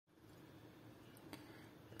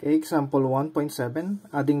Okay, example 1.7,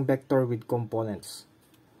 adding vector with components.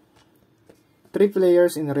 3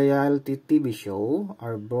 players in a reality TV show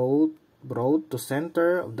are brought to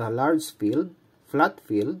center of the large field, flat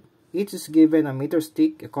field. Each is given a meter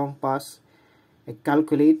stick, a compass, a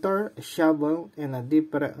calculator, a shovel, and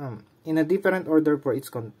in a different order for each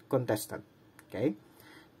contestant. Okay,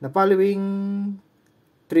 the following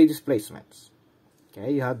 3 displacements.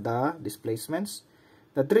 Okay, you have the displacements.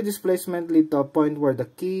 The 3 displacements lead to a point where the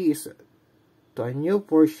key is to a new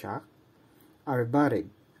force shock are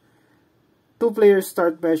buried. 2 players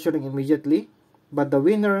start measuring immediately, but the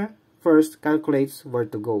winner first calculates where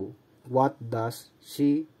to go. What does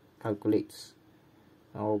she calculates?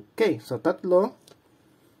 Okay, so tatlo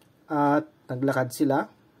at naglakad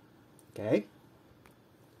sila. Okay.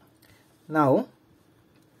 Now,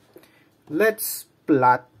 let's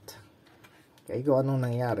plot. Okay, kung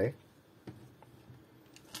anong nangyari.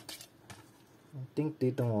 I think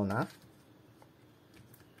dito muna.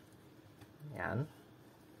 Yan.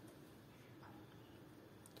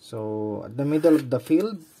 So, at the middle of the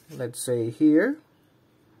field, let's say here.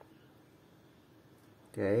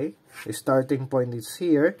 Okay, the starting point is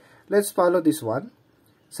here. Let's follow this one.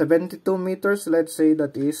 72 meters, let's say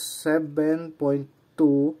that is 7.2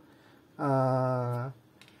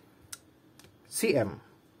 cm.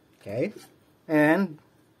 Okay, and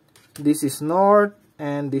this is north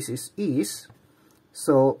and this is east.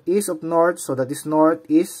 So east of north, so that is north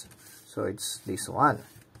east, so it's this one.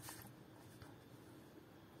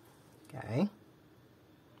 Okay,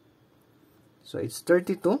 so it's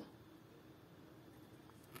 32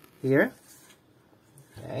 here.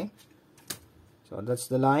 Okay, so that's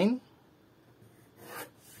the line.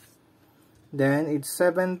 Then it's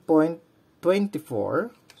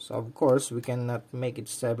 7.24. So of course we cannot make it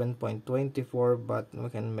 7.24, but we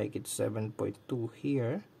can make it 7.2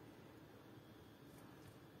 here.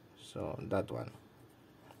 So that one.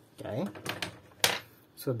 Okay.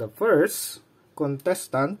 So the first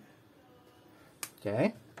contestant,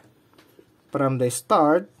 okay, from the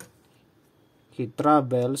start, he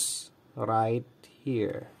travels right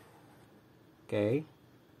here. Okay.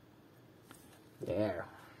 There.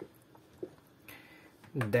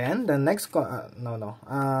 Then the next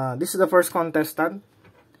this is the first contestant.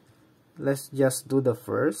 Let's just do the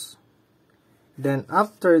first. Then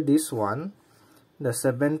after this one, the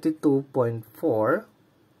 72.4,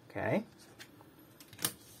 okay,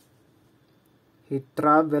 he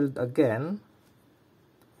traveled again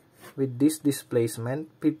with this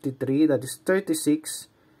displacement 53, that is 36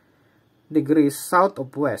 degrees south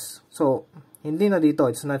of west. So hindi na dito,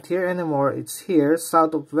 it's not here anymore, it's here,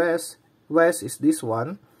 south of west. West is this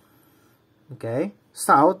one. Okay,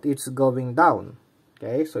 south it's going down.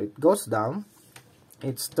 Okay, so it goes down.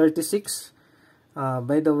 It's 36.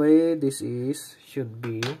 By the way, this is should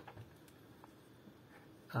be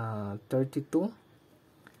 32,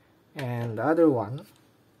 and the other one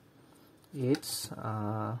it's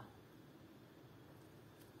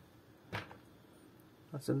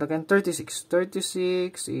what's it again? 36.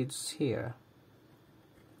 36 it's here.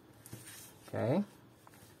 Okay,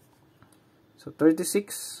 so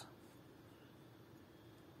 36.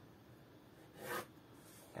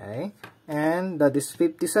 Okay, and that is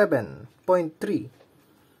 57.3.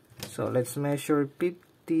 So let's measure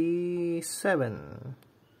 57.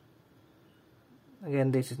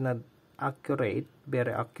 Again, this is not accurate,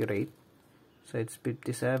 very accurate. So it's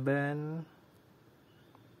 57.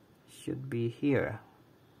 Should be here.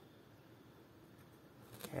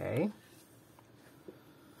 Okay.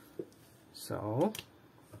 So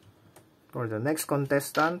for the next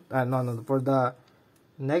contestant, for the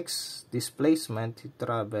next displacement, he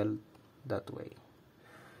traveled that way.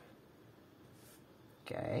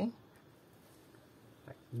 Okay,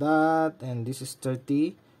 like that, and this is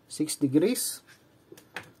 36 degrees.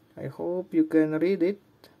 I hope you can read it.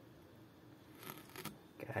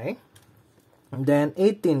 Okay, and then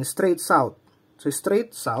 18 straight south. So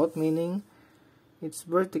straight south meaning it's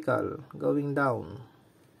vertical, going down.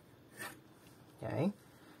 Okay,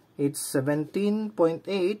 it's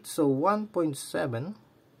 17.8, so 1.7.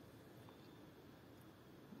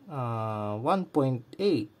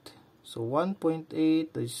 1.8. So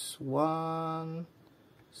 1.8 is 1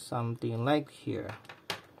 something like here.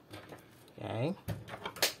 Okay.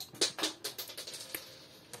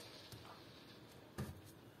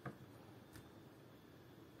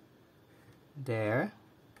 There.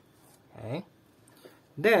 Okay.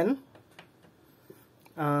 Then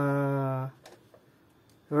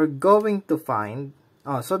we're going to find,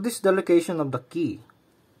 so this is the location of the key.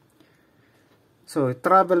 So it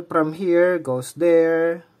travel from here, goes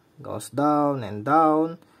there, goes down and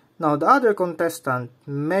down. Now, the other contestant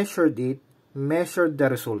measured the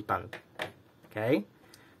resultant. Okay?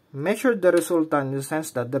 Measured the resultant in the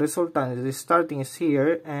sense that the resultant is starting is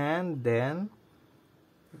here and then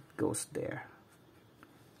it goes there.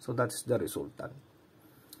 So that's the resultant.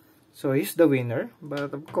 So he's the winner,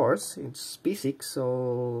 but of course it's physics,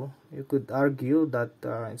 so you could argue that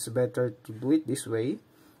it's better to do it this way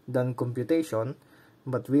than computation.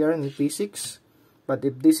 But we are in physics. But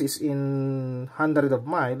if this is in hundreds of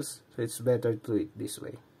miles, so it's better to do it this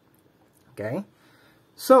way. Okay?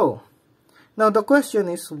 So, now the question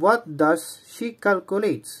is, what does she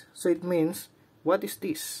calculate? So it means, what is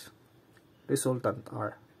this resultant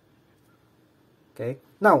R? Okay?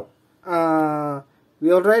 Now,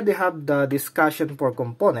 we already have the discussion for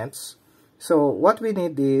components. So what we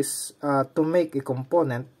need is to make a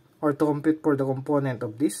component or to compute for the component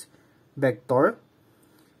of this vector,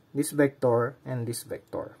 and this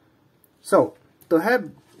vector. So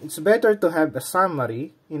it's better to have a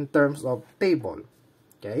summary in terms of table.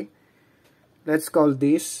 Okay, let's call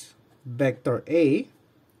this vector A,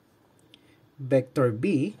 vector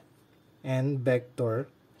B, and vector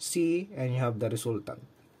C, and you have the resultant.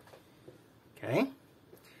 Okay,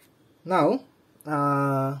 now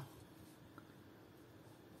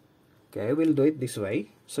okay, we'll do it this way.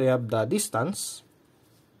 So you have the distance.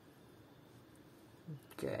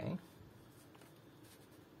 Okay,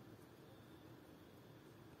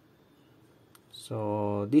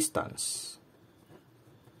 so distance,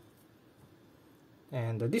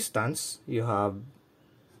 and the distance, you have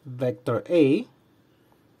vector A,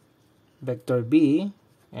 vector B,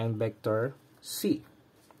 and vector C.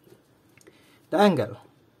 The angle.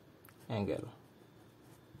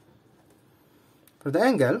 For the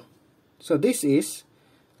angle, so this is,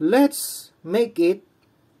 let's make it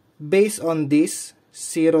based on this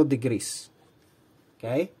 0 degrees.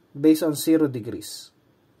 Okay, based on 0 degrees.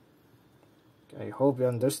 Okay, I hope you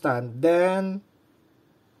understand. Then,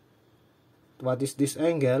 what is this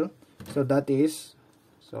angle? So that is,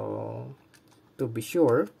 so to be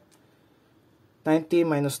sure, 90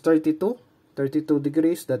 minus 32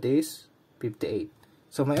 degrees, that is 58.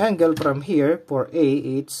 So my angle from here for A,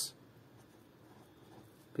 it's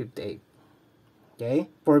 58. Okay,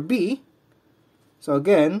 for B, so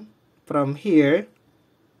again, from here,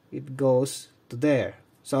 it goes to there.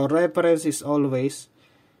 So reference is always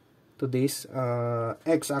to this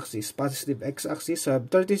x-axis, positive x-axis. So I have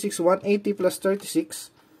 36, 180 plus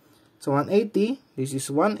 36. So 180, this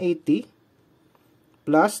is 180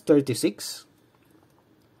 plus 36.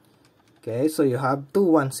 Okay, so you have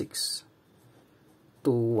 216.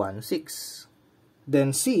 216.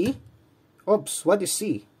 Then C, oops, what is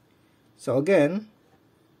C? So again,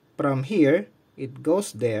 from here, it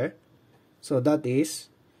goes there. So that is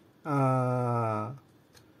 90,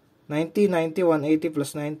 90, 180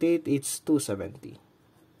 plus 98, it's 270.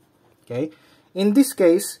 Okay, in this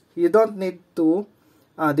case, you don't need to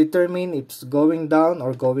determine if it's going down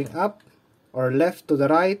or going up or left to the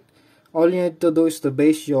right. All you need to do is to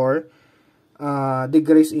base your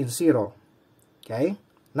degrees in 0. Okay,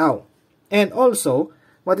 now, and also,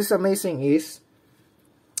 what is amazing is,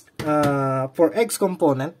 for x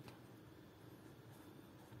component,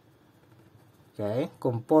 okay,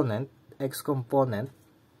 x component,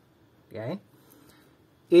 okay,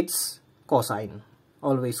 it's cosine,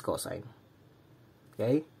 always cosine.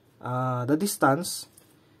 Okay, the distance,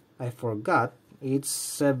 I forgot, it's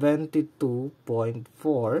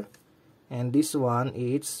 72.4, and this one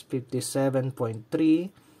is 57.3,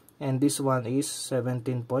 and this one is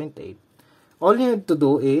 17.8. All you need to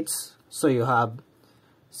do is, so you have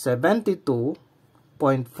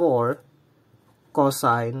 72.4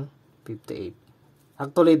 cosine 58.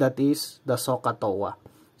 Actually, that is the SOHCAHTOA.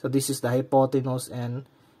 So this is the hypotenuse, and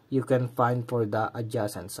you can find for the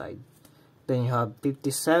adjacent side. Then you have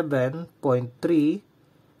 57.3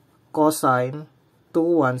 cosine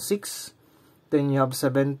 216. Then you have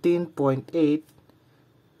 17.8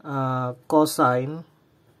 cosine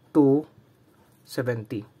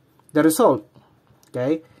 270. The result,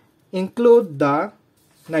 okay, include the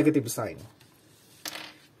negative sign.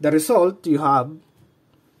 The result, you have,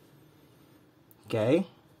 okay,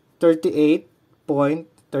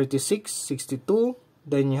 38.3662.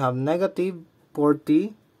 Then you have negative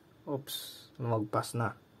 40, oops, lumagpas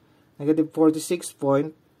na. Negative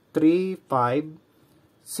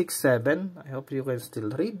 46.3567. I hope you can still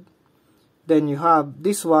read. Then you have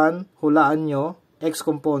this one, hulaan nyo, x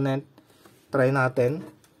component, try natin.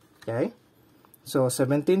 Okay, so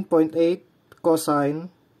 17.8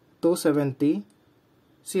 cosine 270,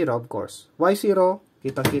 0 of course. Why 0?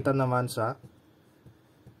 Kitang-kita naman sa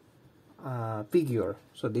figure.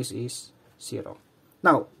 So this is 0.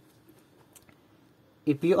 Now,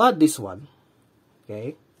 if you add this one,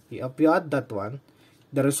 okay, if you add that one,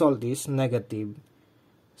 the result is negative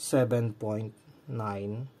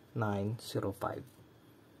 7.9905.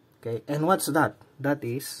 Okay, and what's that? That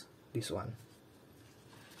is this one.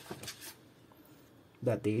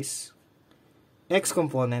 That is x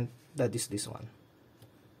component, that is this one.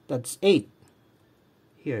 That's 8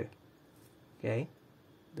 here. Okay,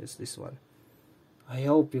 that's this one. I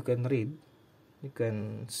hope you can read, you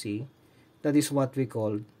can see. That is what we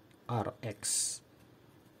call Rx.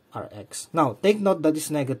 Rx. Now, take note that is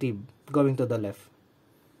negative going to the left.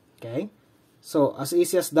 Okay, so as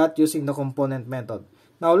easy as that using the component method.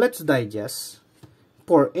 Now, let's digest.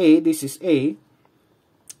 For A, this is A.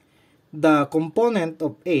 The component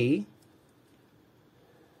of A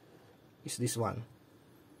is this one,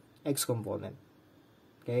 x component.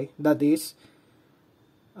 Okay, that is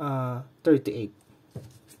 38.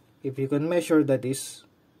 If you can measure, that is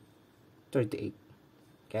 38.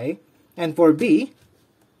 Okay, and for B,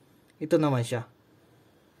 ito naman siya.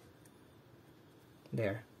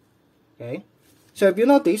 There. Okay, so if you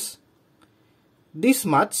notice, this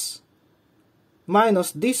much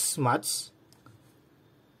minus this much,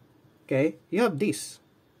 okay, you have this.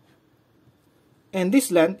 And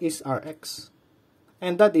this length is Rx.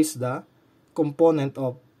 And that is the component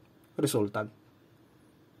of resultant.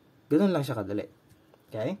 Ganun lang siya kadali.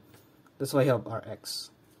 Okay? That's why you have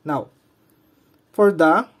Rx. Now, for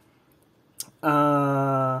the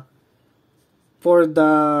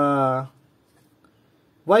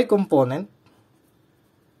y component,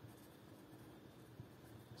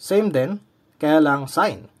 same din, kaya lang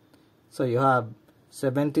sign. So, you have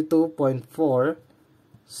 72.4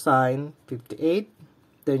 sine 58.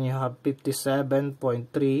 Then, you have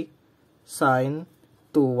 57.3 sine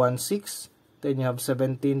 216. Then, you have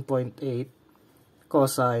 17.8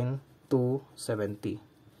 cosine 270.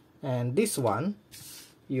 And this one,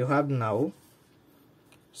 you have now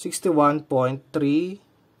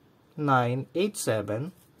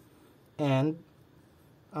 61.3987 and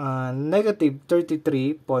negative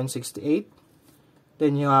 33.68.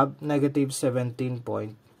 Then you have negative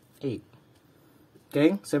 17.8.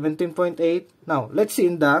 Okay, 17.8. Now, let's see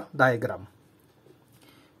in the diagram.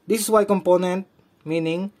 This is y component,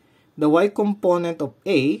 meaning the y component of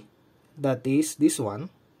A, that is this one.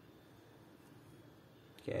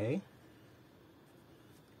 Okay.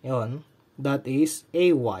 Yun. That is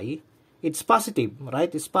AY. It's positive, right?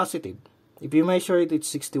 It's positive. If you measure it, it's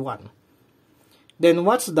 61. Then,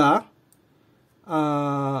 what's the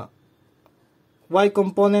y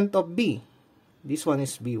component of B? This one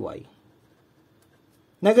is BY.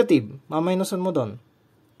 Negative. Maminusan mo doon.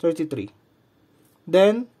 33.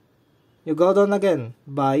 Then, you go down again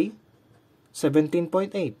by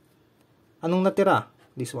 17.8. Anong natira?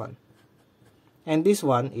 This one. And this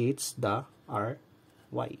one, it's the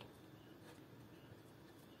RY.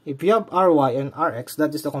 If you have RY and RX,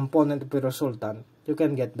 that is the component of the resultant, you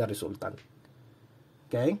can get the resultant.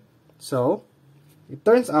 Okay? So, it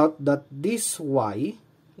turns out that this Y,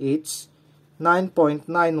 it's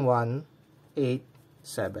 9.9187.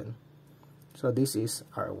 So, this is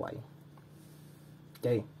RY.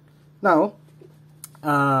 Okay. Now,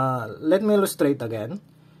 let me illustrate again.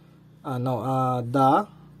 The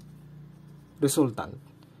resultant.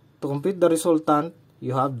 To compute the resultant,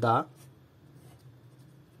 you have the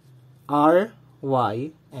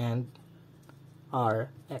RY and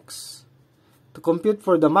RX. To compute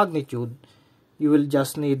for the magnitude, you will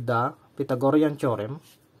just need the Pythagorean theorem,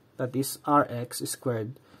 that is RX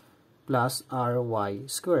squared plus RY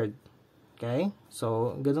squared. Okay?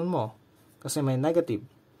 So, ganun mo. Kasi may negative.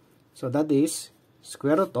 So, that is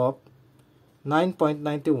square root of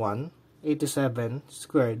 9.9187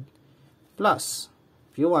 squared plus,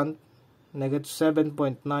 if you want, negative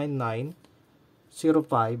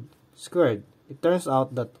 7.9905 squared. It turns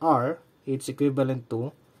out that R is equivalent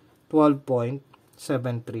to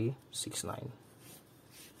 12.7369.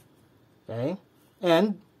 Okay?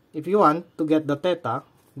 And if you want to get the theta,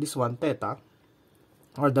 this one theta,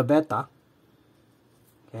 or the beta,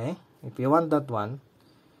 okay? If you want that one,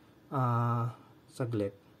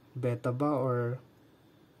 saglit, beta ba or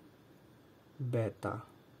beta?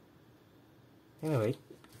 Anyway,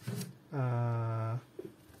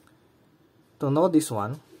 to know this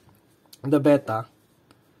one, the beta,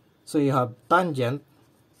 so you have tangent,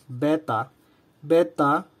 beta,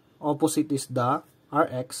 beta opposite is the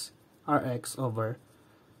Rx, Rx over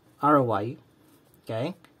Ry,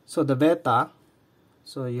 okay? So the beta,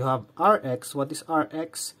 so you have Rx, what is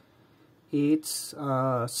Rx? It's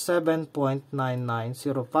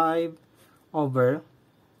 7.9905 over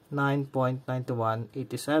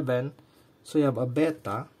 9.9187. So you have a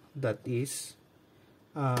beta that is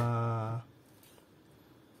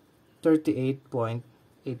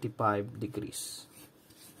 38.85 degrees.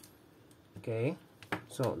 Okay.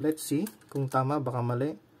 So, let's see kung tama, baka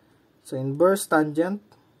mali. So, inverse tangent,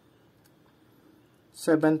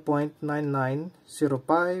 7.9905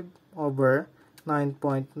 over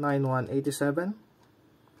 9.9187.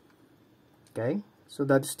 Okay. So,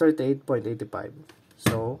 that is 38.85.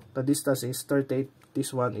 So, the distance is 38. This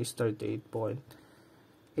one is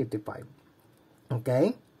 38.85.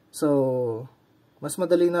 Okay. So, mas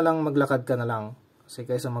madali na lang maglakad ka na lang kasi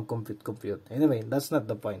kaysa mag-compute. Anyway, that's not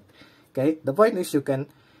the point. Okay. The point is you can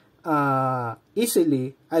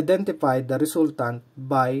easily identify the resultant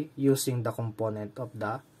by using the component of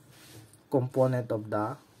the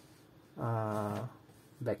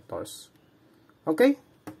vectors. Okay.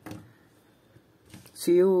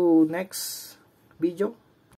 See you next video.